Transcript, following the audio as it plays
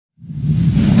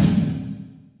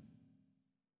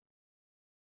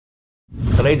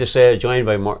delighted to say, joined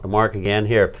by Mark again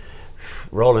here.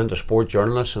 We're all into sport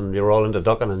journalists and you're all into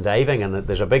ducking and diving, and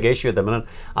there's a big issue at the minute.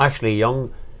 Ashley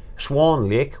Young, Swan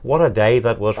Lake, what a dive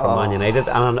that was for Man United.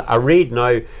 And I read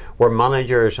now where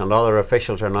managers and other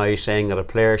officials are now saying that a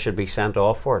player should be sent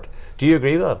off for it. Do you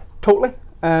agree with that? Totally.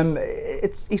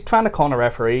 He's trying to con a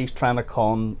referee, he's trying to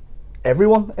con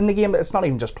everyone in the game. It's not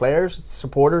even just players, it's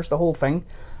supporters, the whole thing.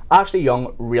 Ashley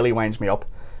Young really winds me up.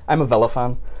 I'm a Villa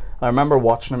fan. I remember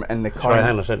watching him in the car. Sorry,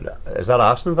 hang on a second. Is that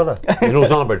Aston Villa? You know,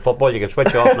 it's not about football. You can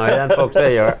switch off now then, folks.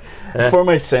 There you are. For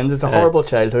my sins, it's a horrible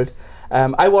childhood.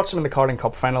 I watched him in the Carling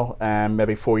Cup final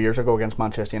maybe 4 years ago against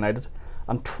Manchester United,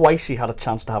 and twice he had a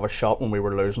chance to have a shot when we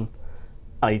were losing,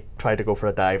 and he tried to go for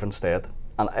a dive instead.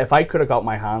 And if I could have got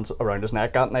my hands around his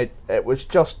neck that night, it was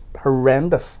just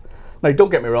horrendous. Now, don't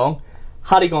get me wrong,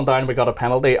 had he gone down and we got a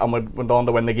penalty and we went on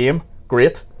to win the game,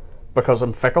 great, because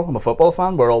I'm fickle, I'm a football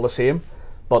fan, we're all the same.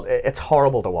 But it's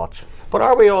horrible to watch. But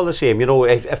are we all the same? You know,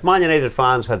 if Man United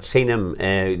fans had seen him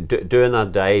doing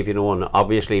that dive, you know, and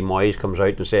obviously Moyes comes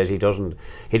out and says he doesn't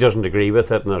agree with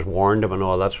it and has warned him and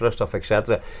all that sort of stuff,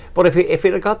 etc. But if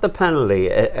he'd have got the penalty,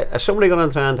 is somebody going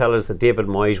to try and tell us that David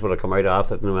Moyes would have come out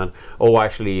after it and went, "Oh,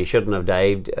 actually, you shouldn't have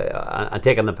dived and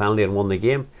taken the penalty and won the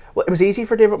game"? Well, it was easy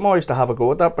for David Moyes to have a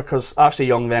go at that because Ashley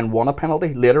Young then won a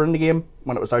penalty later in the game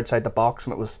when it was outside the box,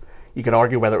 and it was. You could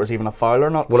argue whether it was even a foul or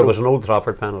not. Well, so it was an Old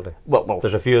Trafford penalty. Well,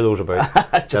 there's a few of those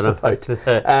about. Just about.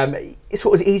 So it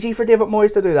was easy for David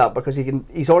Moyes to do that because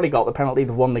he's already got the penalty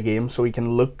to won the game, so he can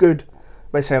look good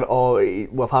by saying, "Oh,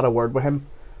 we've had a word with him."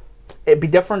 It'd be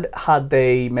different had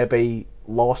they maybe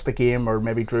lost the game or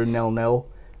maybe drew 0-0.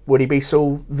 Would he be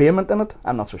so vehement in it?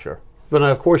 I'm not so sure. But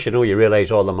now, of course, you know, you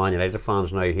realise all the Man United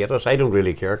fans now hate us. I don't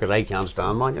really care because I can't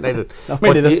stand Man United. No,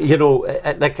 but you know,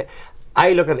 like.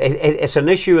 I look at it, it's an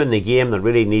issue in the game that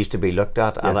really needs to be looked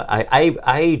at, and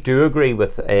I do agree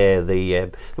with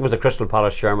it was the Crystal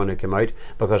Palace chairman who came out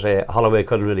because Holloway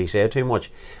couldn't really say too much.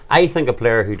 I think a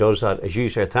player who does that, as you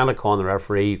say, con the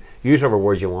referee, use whatever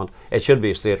words you want, it should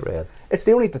be a straight red. It's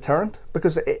the only deterrent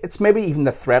because it's maybe even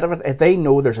the threat of it. If they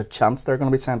know there's a chance they're going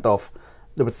to be sent off,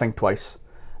 they would think twice.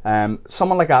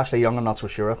 Someone like Ashley Young, I'm not so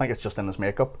sure. I think it's just in his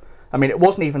makeup. I mean, it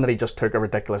wasn't even that he just took a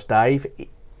ridiculous dive.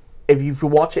 If you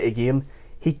watch it again,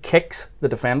 he kicks the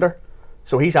defender,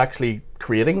 so he's actually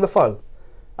creating the foul,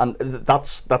 and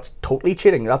that's totally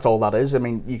cheating. That's all that is. I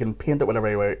mean, you can paint it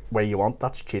whatever way you want.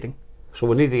 That's cheating. So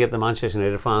we need to get the Manchester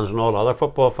United fans and all other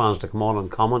football fans to come on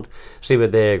and comment, see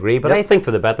what they agree. But I think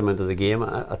for the betterment of the game,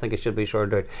 I think it should be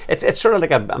sorted out. It's sort of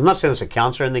like I'm not saying it's a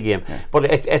cancer in the game, but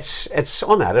it's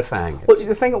unedifying. Well,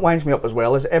 the thing that winds me up as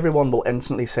well is everyone will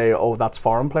instantly say, "Oh, that's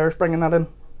foreign players bringing that in."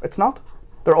 It's not.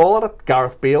 They're all at it.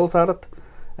 Gareth Bale's at it.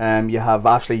 You have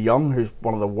Ashley Young, who's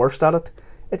one of the worst at it.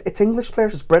 It's English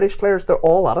players, it's British players. They're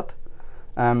all at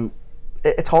it.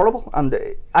 It's horrible, and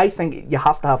I think you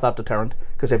have to have that deterrent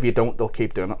because if you don't, they'll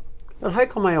keep doing it. Well, how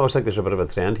come I always think there's a bit of a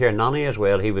trend here? Nani as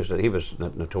well. He was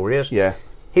notorious. Yeah.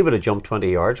 He would have jumped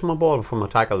 20 yards from a ball from a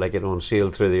tackle, like, you know, and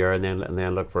sailed through the air and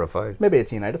then look for a foul. Maybe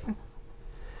it's a United thing.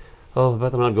 Oh,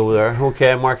 better not go there.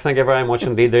 Okay, Mark, thank you very much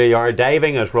indeed. There you are.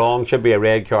 Diving is wrong, should be a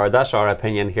red card. That's our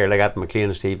opinion here, like at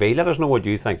McLean's TV. Let us know what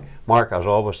you think. Mark, as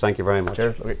always, thank you very much.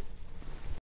 Cheers.